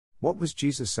What was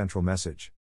Jesus' central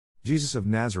message? Jesus of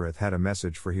Nazareth had a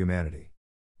message for humanity.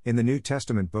 In the New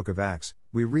Testament book of Acts,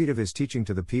 we read of his teaching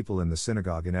to the people in the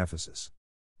synagogue in Ephesus.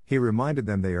 He reminded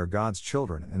them they are God's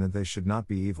children and that they should not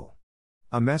be evil.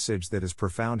 A message that is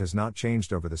profound has not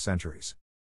changed over the centuries.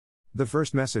 The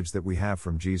first message that we have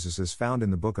from Jesus is found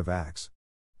in the book of Acts.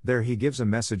 There he gives a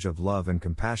message of love and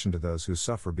compassion to those who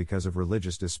suffer because of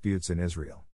religious disputes in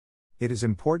Israel. It is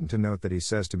important to note that he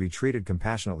says to be treated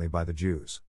compassionately by the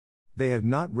Jews. They had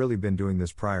not really been doing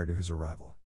this prior to his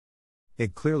arrival.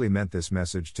 It clearly meant this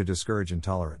message to discourage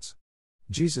intolerance.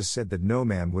 Jesus said that no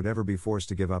man would ever be forced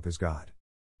to give up his God.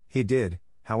 He did,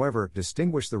 however,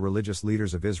 distinguish the religious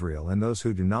leaders of Israel and those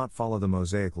who do not follow the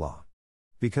Mosaic law.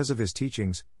 Because of his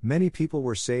teachings, many people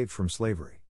were saved from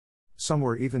slavery. Some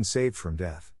were even saved from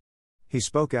death. He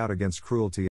spoke out against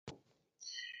cruelty.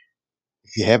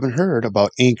 If you haven't heard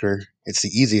about Anchor, it's the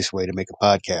easiest way to make a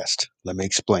podcast. Let me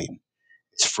explain.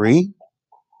 It's free.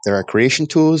 There are creation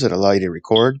tools that allow you to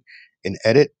record and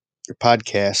edit your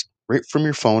podcast right from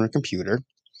your phone or computer.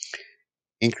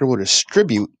 Anchor will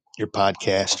distribute your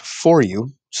podcast for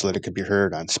you so that it can be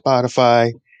heard on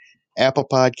Spotify, Apple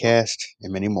Podcast,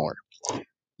 and many more.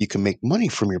 You can make money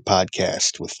from your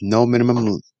podcast with no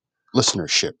minimum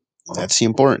listenership. That's the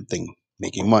important thing,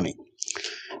 making money.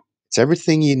 It's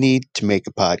everything you need to make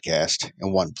a podcast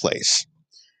in one place.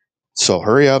 So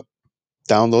hurry up,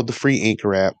 download the free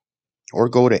Anchor app, or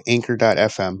go to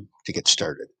anchor.fm to get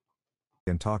started.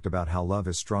 And talked about how love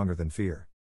is stronger than fear.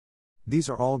 These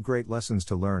are all great lessons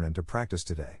to learn and to practice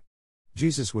today.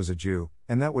 Jesus was a Jew,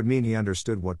 and that would mean he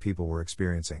understood what people were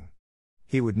experiencing.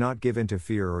 He would not give in to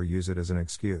fear or use it as an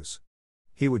excuse.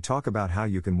 He would talk about how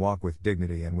you can walk with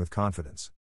dignity and with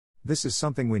confidence. This is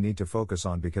something we need to focus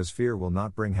on because fear will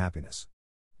not bring happiness.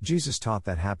 Jesus taught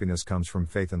that happiness comes from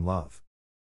faith and love.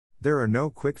 There are no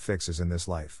quick fixes in this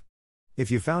life. If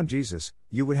you found Jesus,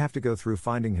 you would have to go through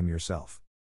finding him yourself.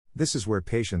 This is where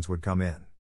patience would come in.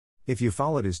 If you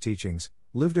followed his teachings,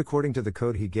 lived according to the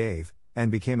code he gave,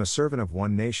 and became a servant of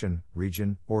one nation,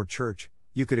 region, or church,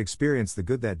 you could experience the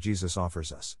good that Jesus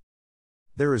offers us.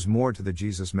 There is more to the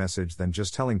Jesus message than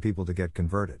just telling people to get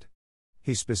converted.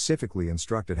 He specifically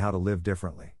instructed how to live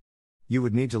differently. You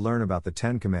would need to learn about the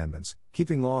 10 Commandments,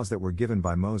 keeping laws that were given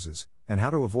by Moses, and how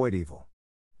to avoid evil.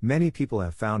 Many people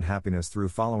have found happiness through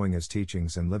following his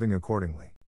teachings and living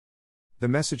accordingly. The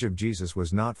message of Jesus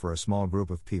was not for a small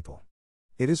group of people.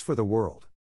 It is for the world.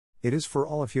 It is for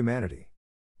all of humanity.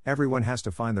 Everyone has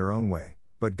to find their own way,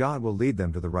 but God will lead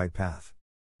them to the right path.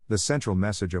 The central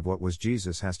message of what was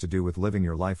Jesus has to do with living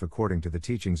your life according to the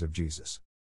teachings of Jesus.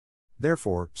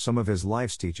 Therefore, some of his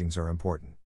life's teachings are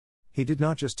important. He did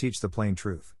not just teach the plain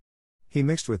truth. He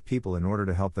mixed with people in order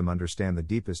to help them understand the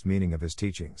deepest meaning of his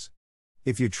teachings.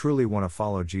 If you truly want to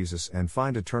follow Jesus and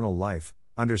find eternal life,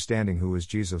 understanding who is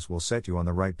Jesus will set you on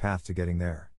the right path to getting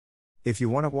there. If you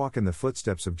want to walk in the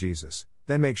footsteps of Jesus,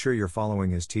 then make sure you're following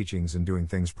his teachings and doing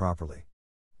things properly.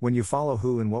 When you follow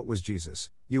who and what was Jesus,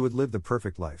 you would live the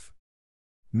perfect life.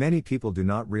 Many people do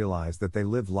not realize that they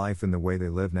live life in the way they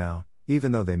live now,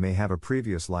 even though they may have a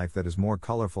previous life that is more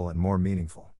colorful and more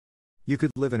meaningful. You could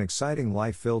live an exciting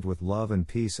life filled with love and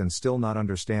peace and still not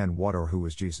understand what or who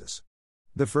was Jesus.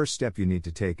 The first step you need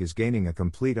to take is gaining a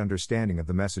complete understanding of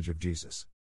the message of Jesus.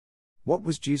 What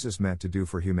was Jesus meant to do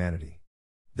for humanity?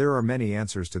 There are many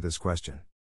answers to this question.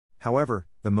 However,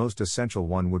 the most essential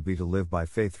one would be to live by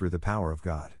faith through the power of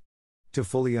God. To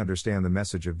fully understand the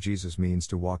message of Jesus means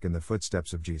to walk in the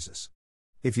footsteps of Jesus.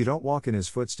 If you don't walk in his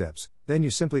footsteps, then you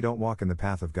simply don't walk in the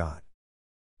path of God.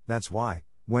 That's why,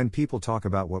 when people talk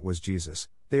about what was Jesus,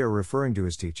 they are referring to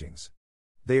his teachings.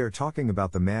 They are talking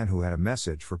about the man who had a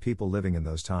message for people living in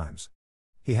those times.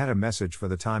 He had a message for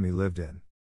the time he lived in.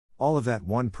 All of that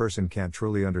one person can't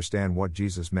truly understand what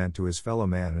Jesus meant to his fellow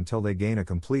man until they gain a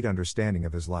complete understanding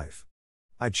of his life.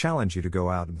 I challenge you to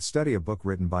go out and study a book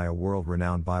written by a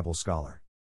world-renowned Bible scholar.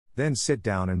 Then sit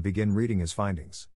down and begin reading his findings.